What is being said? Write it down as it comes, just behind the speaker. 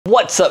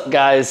What's up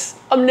guys?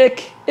 I'm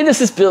Nick and this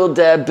is Build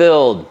Dad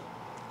Build.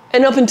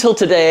 And up until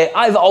today,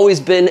 I've always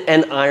been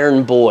an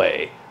iron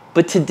boy.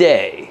 But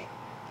today,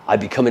 I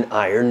become an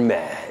iron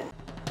man.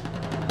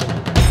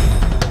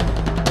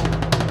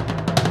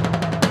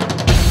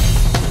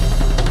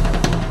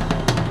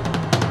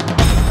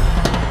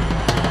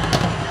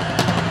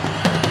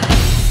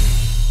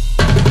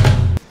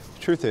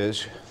 Truth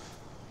is,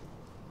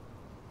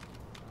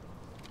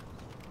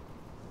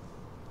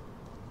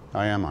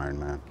 I am Iron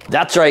Man.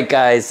 That's right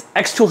guys,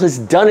 XTool has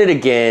done it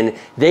again.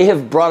 They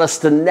have brought us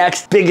the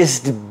next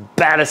biggest,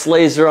 baddest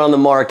laser on the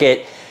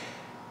market,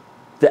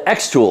 the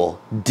XTool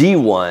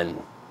D1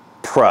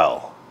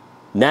 Pro.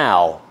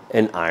 Now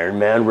in Iron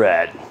Man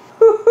red.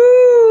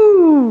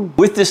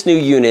 With this new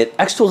unit,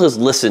 XTool has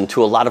listened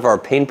to a lot of our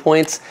pain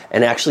points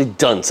and actually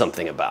done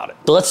something about it.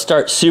 So let's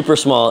start super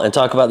small and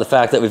talk about the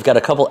fact that we've got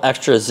a couple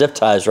extra zip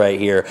ties right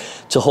here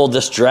to hold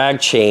this drag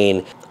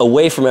chain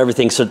away from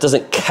everything so it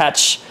doesn't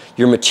catch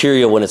your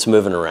material when it's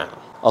moving around.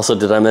 Also,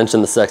 did I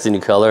mention the sexy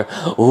new color?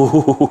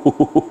 Ooh,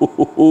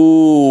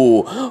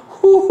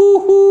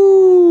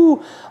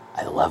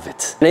 I love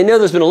it. And I know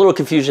there's been a little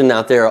confusion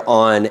out there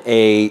on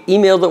an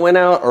email that went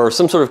out or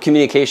some sort of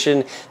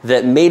communication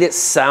that made it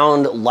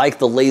sound like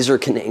the laser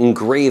can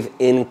engrave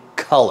in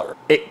color.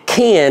 It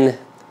can,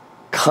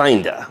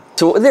 kinda.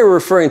 So what they were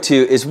referring to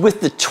is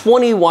with the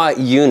 20-watt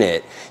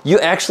unit, you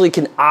actually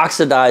can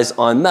oxidize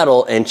on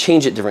metal and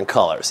change it different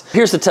colors.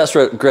 Here's the test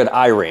grid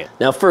I ran.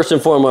 Now, first and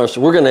foremost,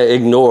 we're gonna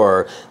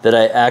ignore that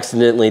I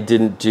accidentally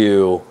didn't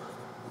do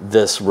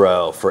this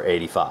row for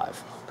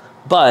 85.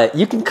 But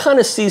you can kind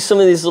of see some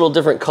of these little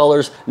different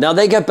colors. Now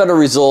they get better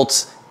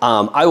results.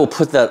 I will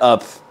put that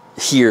up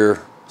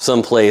here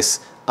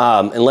someplace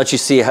and let you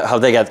see how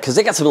they got, because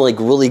they got some like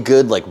really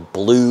good like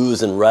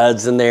blues and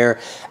reds in there.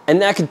 And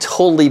that could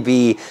totally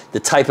be the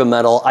type of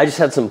metal. I just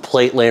had some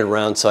plate laying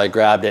around, so I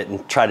grabbed it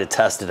and tried to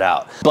test it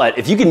out. But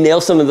if you can nail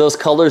some of those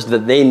colors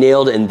that they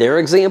nailed in their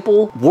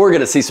example, we're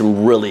gonna see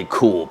some really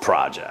cool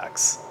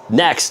projects.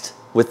 Next,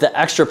 with the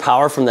extra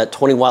power from that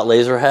 20-watt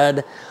laser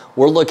head,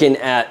 we're looking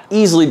at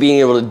easily being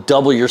able to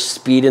double your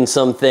speed in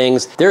some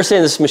things. They're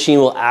saying this machine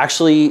will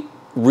actually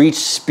reach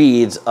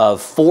speeds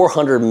of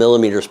 400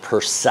 millimeters per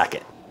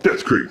second.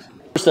 That's crazy.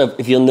 First up,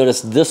 if you'll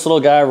notice this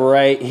little guy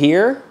right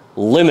here,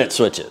 limit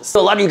switches. So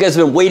a lot of you guys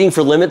have been waiting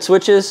for limit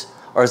switches,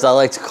 or as I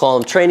like to call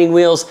them, training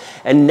wheels,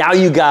 and now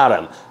you got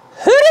them.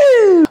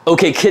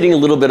 Okay, kidding a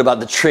little bit about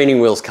the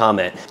training wheels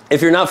comment.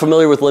 If you're not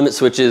familiar with limit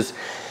switches,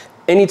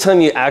 anytime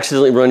you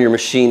accidentally run your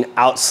machine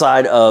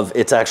outside of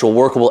its actual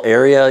workable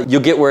area,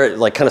 you'll get where it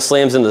like kind of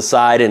slams into the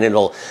side and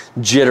it'll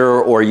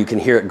jitter, or you can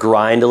hear it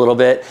grind a little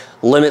bit.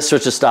 Limit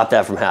switches stop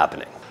that from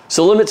happening.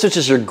 So limit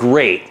switches are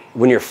great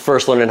when you're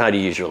first learning how to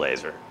use your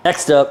laser.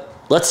 Next up,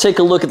 let's take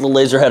a look at the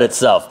laser head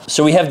itself.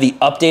 So we have the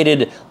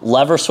updated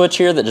lever switch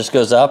here that just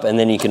goes up and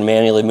then you can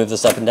manually move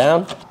this up and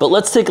down. But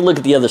let's take a look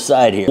at the other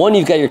side here. One,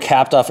 you've got your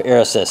capped off air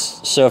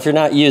assist. So if you're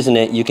not using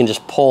it, you can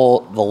just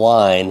pull the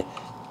line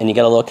and you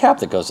got a little cap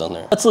that goes on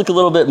there. Let's look a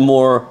little bit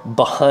more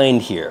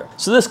behind here.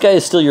 So this guy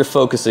is still your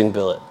focusing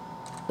billet,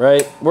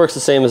 right? Works the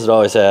same as it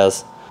always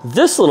has.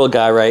 This little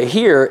guy right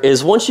here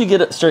is once you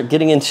start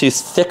getting into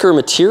thicker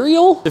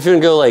material, if you're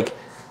gonna go like,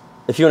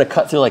 if you wanna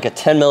cut through like a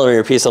 10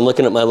 millimeter piece, I'm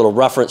looking at my little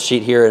reference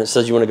sheet here and it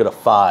says you wanna go to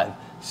 5.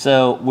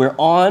 So we're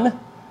on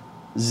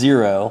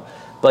 0,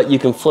 but you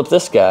can flip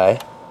this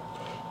guy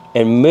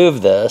and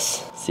move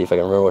this. See if I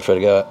can remember which way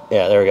to go.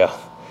 Yeah, there we go.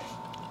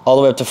 All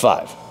the way up to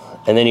 5.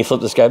 And then you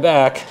flip this guy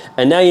back,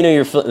 and now you know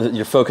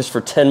you're focused for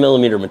 10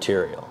 millimeter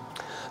material.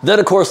 Then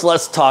of course,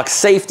 let's talk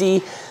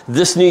safety.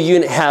 This new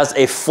unit has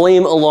a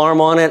flame alarm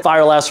on it.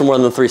 Fire lasts for more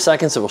than 3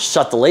 seconds, it will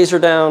shut the laser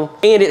down.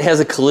 And it has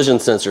a collision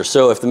sensor,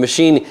 so if the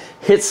machine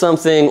hits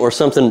something or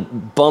something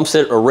bumps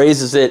it or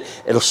raises it,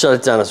 it'll shut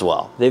it down as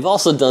well. They've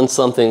also done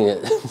something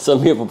that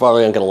some people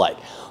probably aren't gonna like.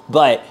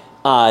 But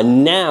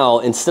now,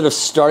 instead of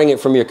starting it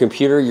from your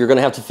computer, you're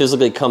gonna have to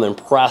physically come and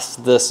press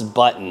this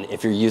button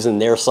if you're using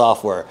their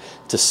software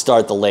to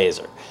start the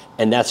laser.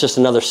 And that's just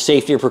another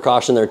safety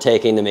precaution they're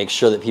taking to make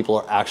sure that people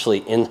are actually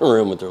in the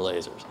room with their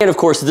lasers. And of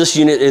course, this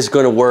unit is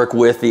gonna work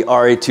with the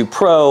RA2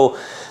 Pro.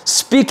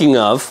 Speaking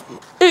of,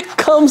 it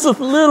comes with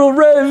little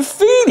red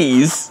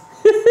feeties.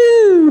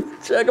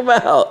 Check them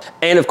out.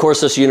 And of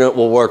course, this unit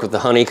will work with the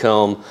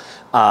honeycomb,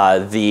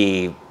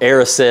 the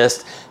air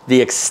assist,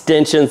 the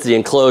extensions, the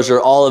enclosure,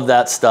 all of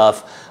that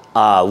stuff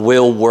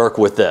will work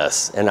with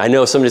this. And I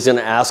know somebody's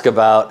gonna ask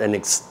about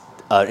an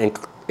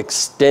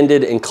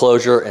extended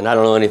enclosure, and I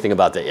don't know anything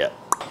about that yet.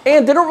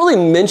 And they don't really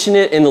mention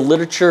it in the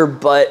literature,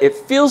 but it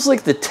feels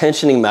like the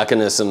tensioning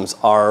mechanisms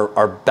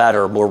are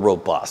better, more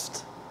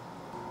robust.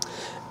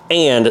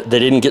 And they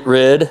didn't get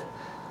rid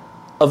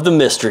of the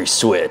mystery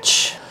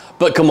switch.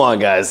 But come on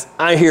guys,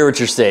 I hear what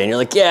you're saying. You're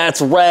like, yeah, it's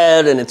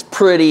red and it's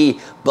pretty,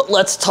 but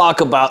let's talk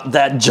about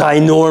that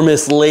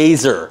ginormous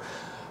laser.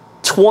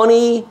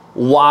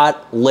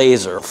 20-watt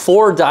laser,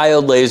 4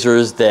 diode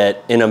lasers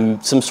that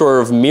in some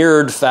sort of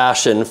mirrored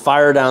fashion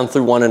fire down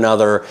through one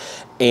another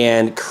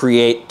and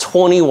create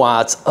 20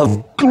 watts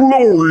of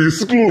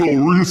glorious,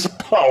 glorious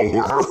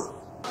power.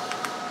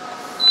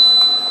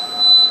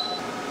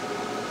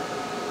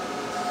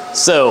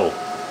 So,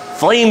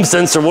 flame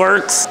sensor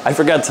works. I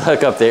forgot to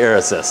hook up the air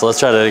assist, so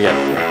let's try that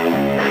again.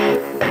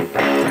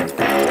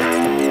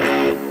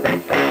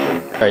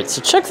 All right,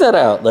 so check that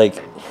out.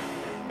 Like,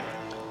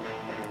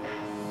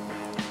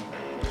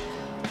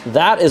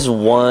 that is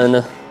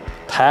one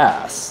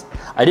pass.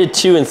 I did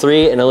 2 and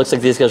 3, and it looks like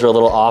these guys are a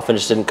little off and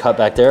just didn't cut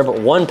back there, but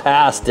one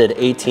pass did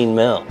 18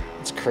 mil.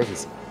 It's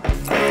crazy.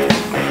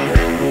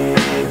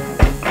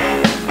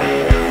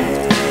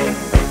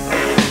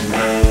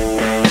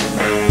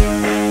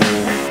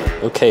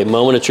 Okay,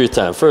 moment of truth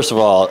time. First of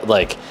all,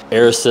 like,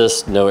 air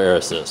assist, no air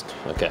assist.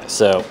 Okay,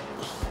 so,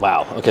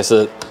 wow. Okay,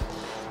 so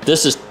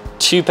this is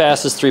 2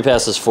 passes, 3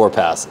 passes, 4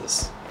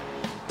 passes.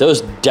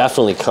 Those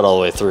definitely cut all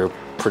the way through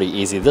pretty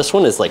easy. This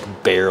one is like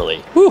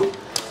barely. Whew.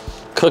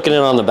 Cooking it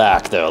on the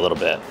back though a little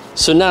bit.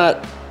 So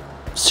not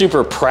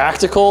super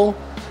practical,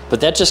 but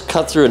that just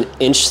cut through an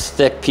inch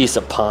thick piece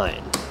of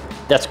pine.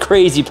 That's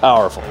crazy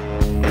powerful.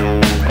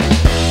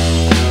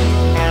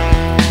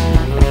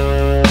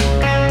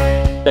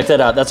 Check that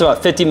out. That's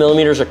about 50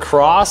 millimeters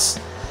across.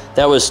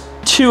 That was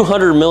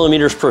 200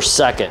 millimeters per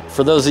second.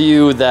 For those of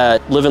you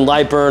that live in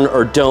Lightburn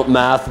or don't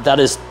math, that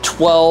is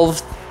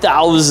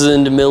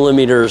 12,000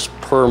 millimeters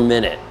per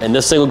minute. And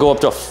this thing will go up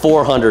to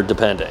 400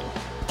 depending.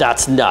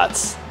 That's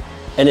nuts.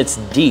 And it's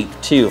deep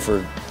too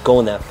for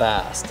going that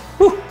fast.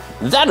 Whew.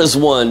 That is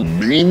one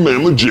Mean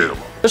Mamma Jamma.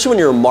 Especially when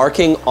you're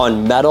marking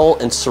on metal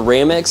and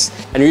ceramics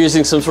and you're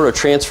using some sort of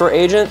transfer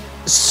agent,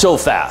 so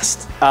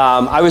fast.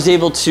 I was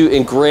able to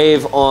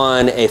engrave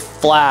on a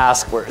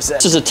flask. Where is it?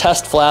 This is a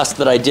test flask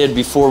that I did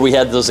before we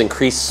had those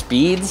increased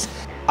speeds.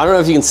 I don't know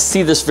if you can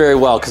see this very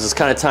well because it's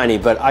kind of tiny,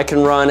 but I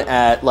can run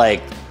at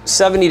like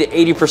 70 to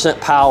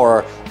 80%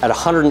 power at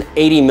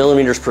 180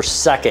 millimeters per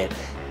second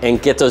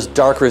and get those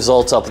dark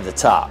results up at the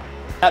top.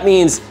 That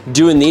means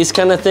doing these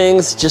kind of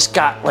things just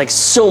got like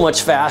so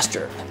much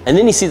faster. And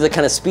then you see the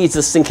kind of speeds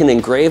this thing can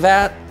engrave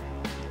at.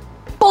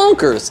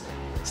 Bonkers.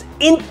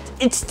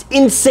 It's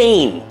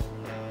insane.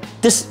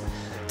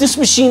 This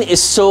machine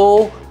is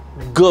so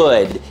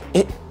good.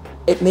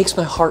 It makes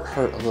my heart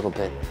hurt a little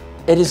bit.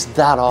 It is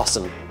that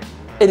awesome.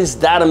 It is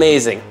that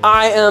amazing.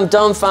 I am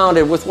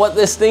dumbfounded with what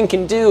this thing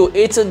can do.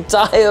 It's a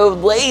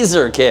diode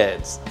laser,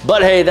 kids.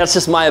 But hey, that's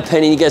just my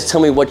opinion. You guys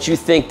tell me what you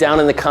think down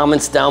in the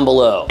comments down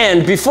below.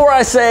 And before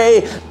I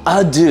say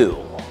adieu,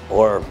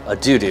 or a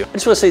doo-doo, I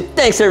just want to say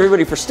thanks to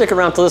everybody for sticking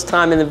around till this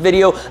time in the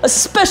video,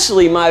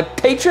 especially my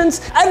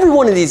patrons. Every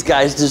one of these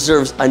guys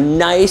deserves a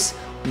nice,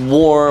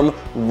 warm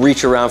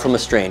reach around from a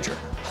stranger.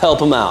 Help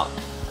them out.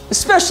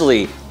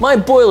 Especially my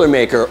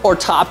Boilermaker or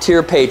top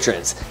tier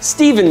patrons,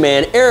 Stephen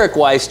Mann, Eric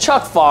Weiss,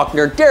 Chuck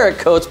Faulkner, Derek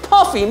Coates,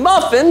 Puffy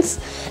Muffins,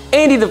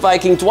 Andy the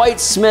Viking,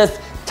 Dwight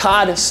Smith,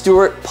 Todd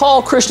Stewart,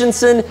 Paul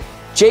Christensen,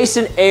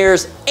 Jason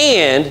Ayers,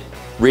 and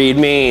Reed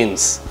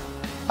Means.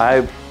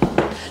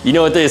 You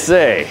know what they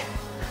say,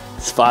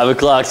 it's 5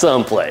 o'clock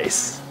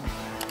someplace.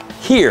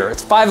 Here,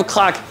 it's 5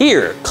 o'clock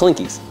here,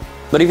 Clinkies.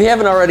 But if you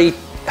haven't already,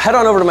 head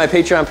on over to my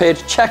Patreon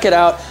page, check it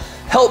out,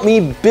 help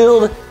me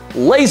build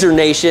Laser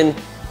Nation.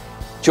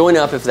 Join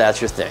up if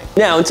that's your thing.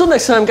 Now, until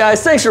next time,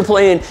 guys, thanks for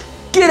playing.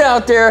 Get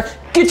out there,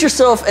 get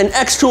yourself an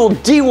XTool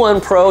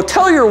D1 Pro.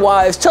 Tell your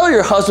wives, tell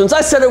your husbands,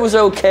 I said it was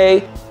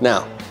okay.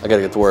 Now, I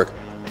gotta get to work.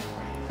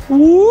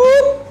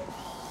 Whoop!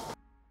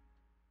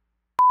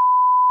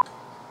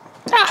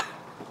 Ah!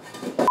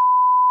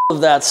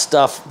 Of that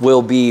stuff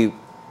will be...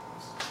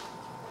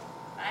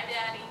 Hi,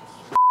 Daddy.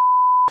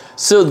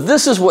 So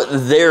this is what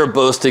they're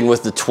boasting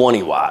with the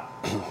 20 watt.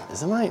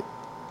 Is it my...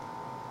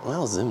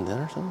 well, zoomed in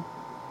or something?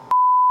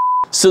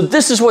 So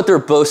this is what they're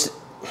boasting.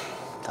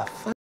 The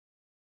fuck?